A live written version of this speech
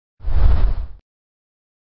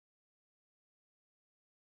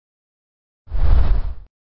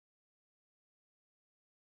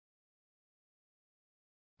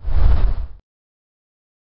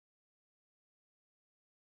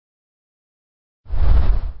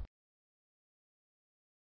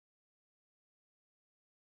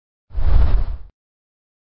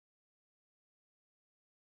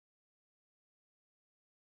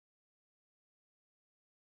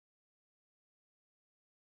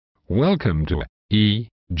Welcome to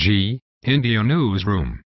E.G. India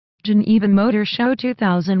Newsroom. Geneva Motor Show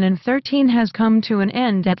 2013 has come to an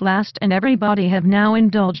end at last, and everybody have now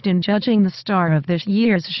indulged in judging the star of this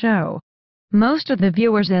year's show. Most of the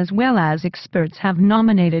viewers as well as experts have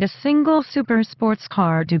nominated a single super sports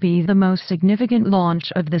car to be the most significant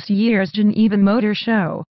launch of this year's Geneva Motor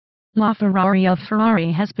Show. LaFerrari of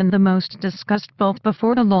Ferrari has been the most discussed both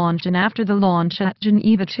before the launch and after the launch at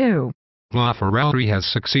Geneva too. LaFerrari has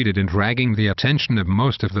succeeded in dragging the attention of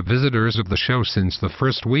most of the visitors of the show since the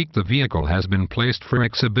first week the vehicle has been placed for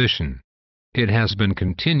exhibition. It has been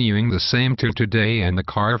continuing the same till today, and the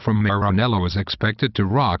car from Maranello is expected to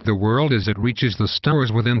rock the world as it reaches the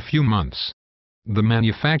stores within few months. The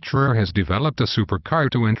manufacturer has developed a supercar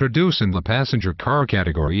to introduce in the passenger car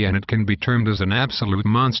category, and it can be termed as an absolute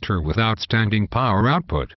monster with outstanding power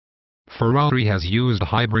output. Ferrari has used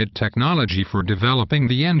hybrid technology for developing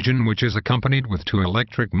the engine, which is accompanied with 2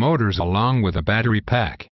 electric motors along with a battery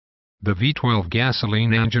pack. The V12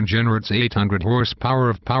 gasoline engine generates 800 horsepower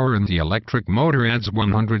of power, and the electric motor adds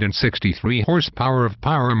 163 horsepower of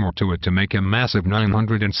power more to it to make a massive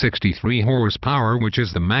 963 horsepower, which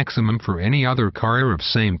is the maximum for any other car of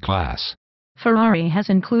same class. Ferrari has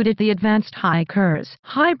included the advanced high-curse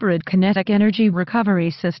hybrid kinetic energy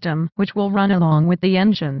recovery system, which will run along with the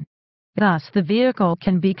engine. Thus the vehicle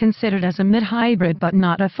can be considered as a mid-hybrid but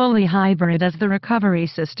not a fully hybrid, as the recovery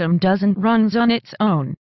system doesn't run on its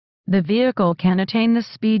own. The vehicle can attain the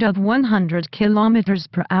speed of 100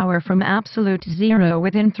 km/h from absolute zero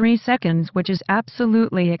within 3 seconds, which is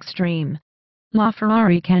absolutely extreme.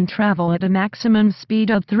 LaFerrari can travel at a maximum speed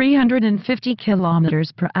of 350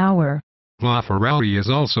 km/h. LaFerrari is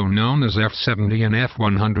also known as F70 and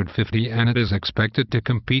F150, and it is expected to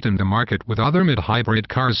compete in the market with other mid-hybrid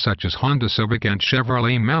cars such as Honda Civic and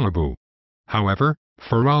Chevrolet Malibu. However,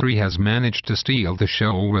 Ferrari has managed to steal the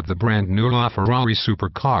show with the brand new LaFerrari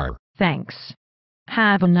supercar. Thanks.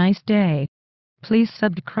 Have a nice day. Please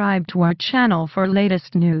subscribe to our channel for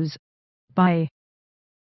latest news. Bye.